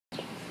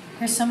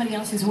Here's somebody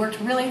else who's worked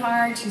really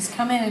hard. She's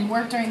come in and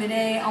worked during the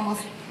day.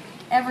 Almost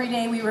every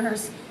day we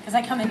rehearse, because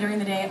I come in during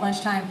the day at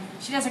lunchtime.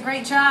 She does a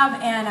great job,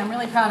 and I'm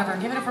really proud of her.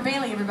 Give it up for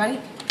Baylee,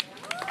 everybody.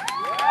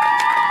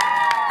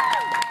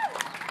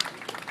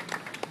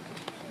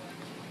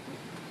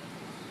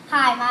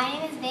 Hi, my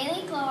name is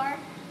Baylee Glore.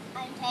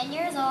 I'm 10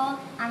 years old.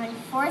 I'm in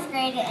 4th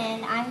grade,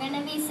 and I'm going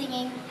to be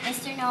singing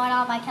Mr.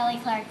 Know-It-All by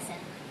Kelly Clarkson.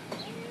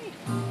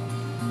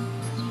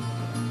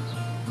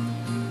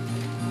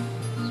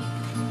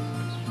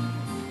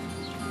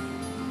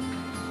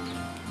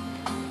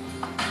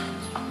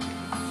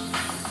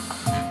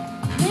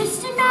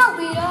 Mr.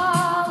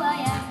 Know-It-All, well,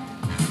 you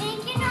think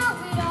you know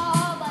it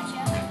all, but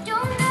you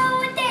don't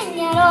know a thing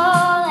at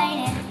all,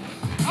 ain't it?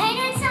 Ain't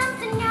it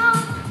something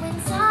wrong when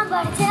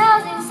somebody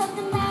tells you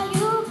something about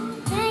you?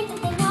 Think that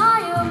they know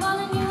you more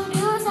than you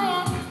do, so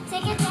you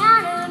take it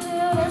down into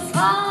the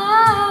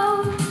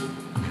swallow.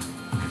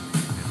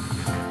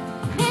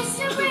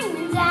 Mr. Bring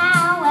Me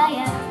Down, well,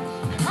 you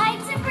like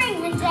to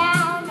bring me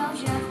down, don't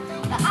you?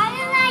 But are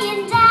you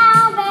laying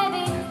down,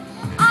 baby?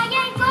 I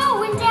ain't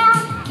going down.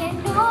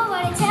 Can't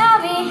nobody tell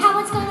me how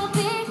it's gonna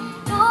be.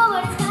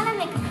 Nobody's gonna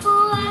make a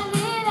fool out of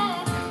me,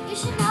 baby. You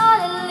should know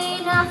the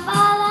lead, not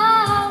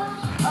follow.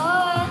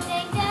 Oh, I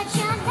think that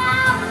you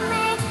know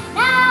me.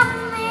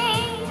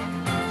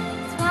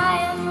 That's why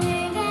I'm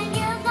leaving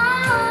you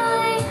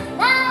lonely,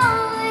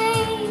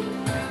 lonely.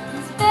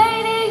 'Cause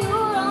baby, you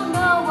don't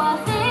know a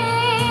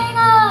thing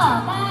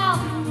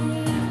about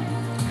me.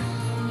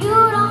 You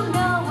don't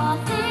know a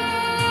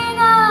thing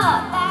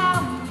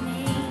about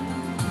me.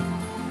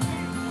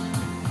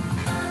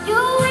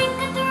 You ain't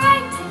got the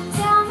right to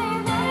tell me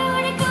better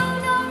where to go,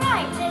 no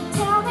right to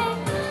tell me.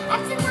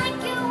 Acting like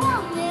you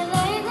want me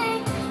lately.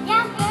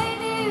 Yeah,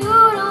 baby, you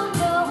don't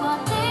know a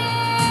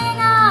thing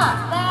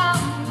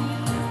about me.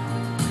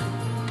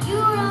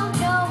 You don't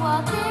know a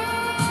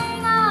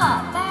thing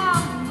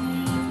about me.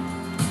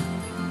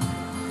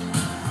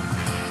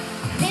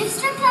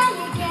 Mr. Play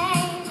your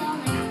games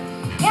only.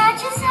 Get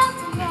yourself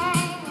to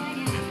blame when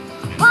you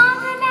want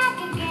me back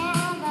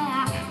again,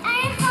 but I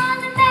ain't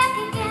falling back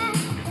again.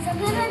 'Cause I'm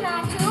living my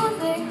truth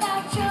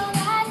without your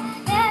lies.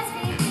 Let's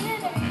be clear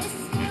that this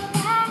is still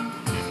bad.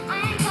 I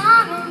ain't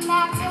coming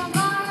back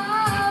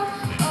tomorrow.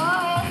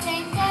 Oh, you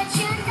think that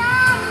you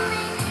know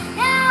me,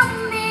 know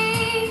me.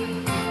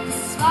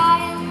 This is why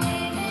I'm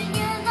leaving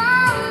you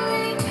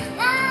lonely,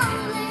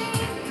 lonely.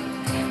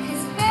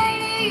 'Cause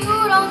baby, you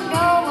don't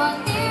know a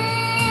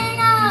thing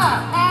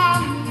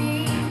about me.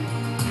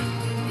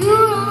 You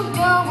don't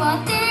know a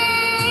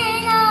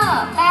thing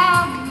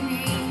about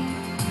me.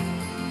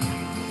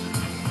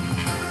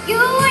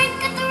 You ain't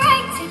got the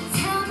right to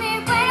tell me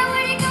where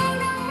to go,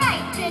 no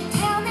right to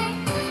tell me.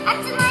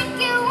 Acting like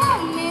you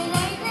want me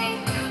lately.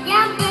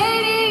 Yeah,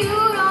 baby,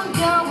 you don't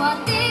know a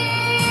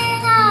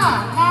thing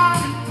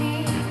about me.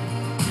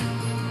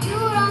 You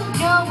don't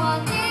know a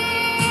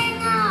thing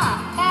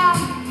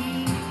about me.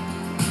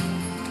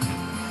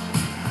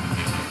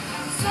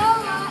 So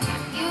what?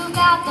 You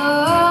got the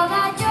world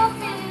at your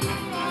feet,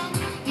 and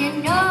you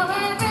know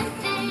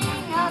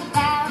everything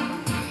about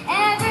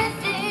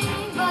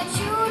everything, but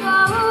you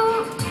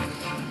don't.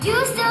 You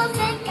still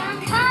think I'm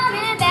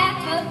coming back,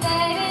 but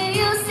baby,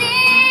 you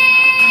see,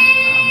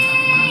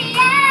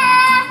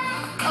 yeah.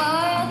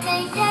 Or you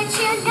think that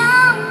you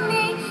know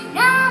me,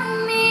 know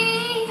me.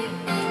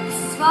 This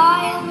is why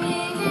I'm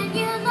leaving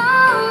you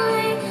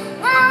lonely,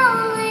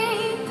 lonely.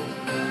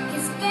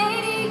 'Cause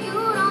baby, you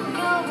don't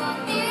know a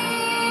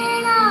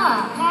thing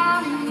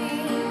about me.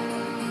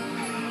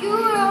 You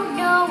don't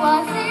know a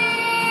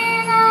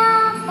thing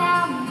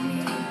about me.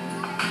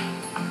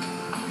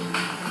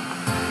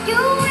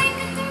 You ain't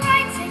got the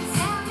right to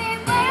tell me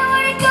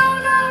where to go,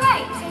 no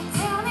right to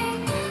tell me.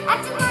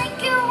 Acting like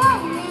you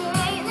want me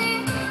lately.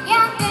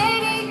 Yeah,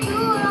 baby, you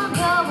don't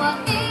know a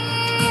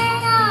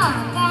thing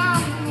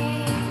about me.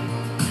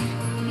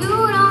 You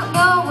don't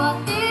know a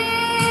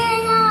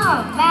thing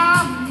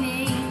about me.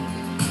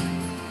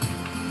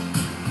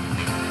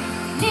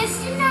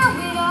 Mr.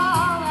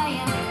 Know-It-All, well,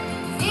 you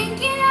think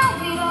you know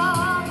it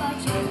all, but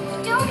you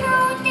don't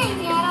know a thing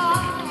at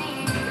all.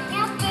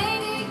 Yeah,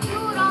 baby,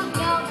 you don't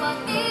know a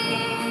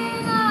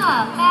thing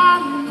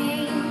about me.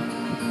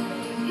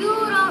 You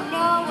don't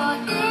know a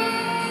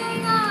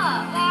thing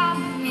about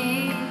me.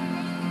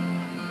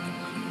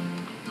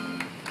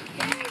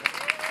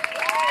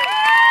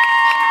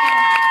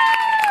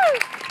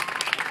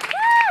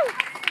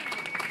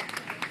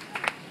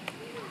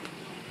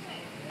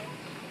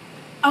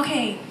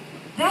 Okay,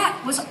 that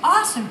was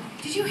awesome.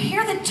 Did you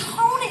hear the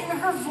tone in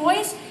her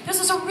voice? This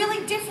was a really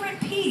different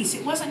piece.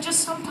 It wasn't just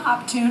some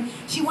pop tune.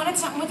 She wanted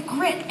something with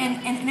grit and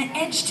an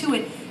edge to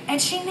it.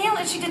 And she nailed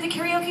it. She did the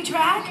karaoke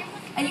track,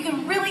 and you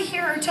can really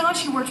hear her tone.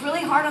 She worked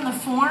really hard on the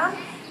form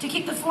to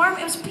keep the form.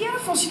 It was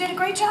beautiful. She did a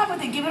great job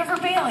with it. Give it up for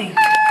Baylee.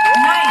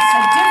 Nice,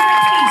 a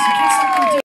different piece. You picked something different.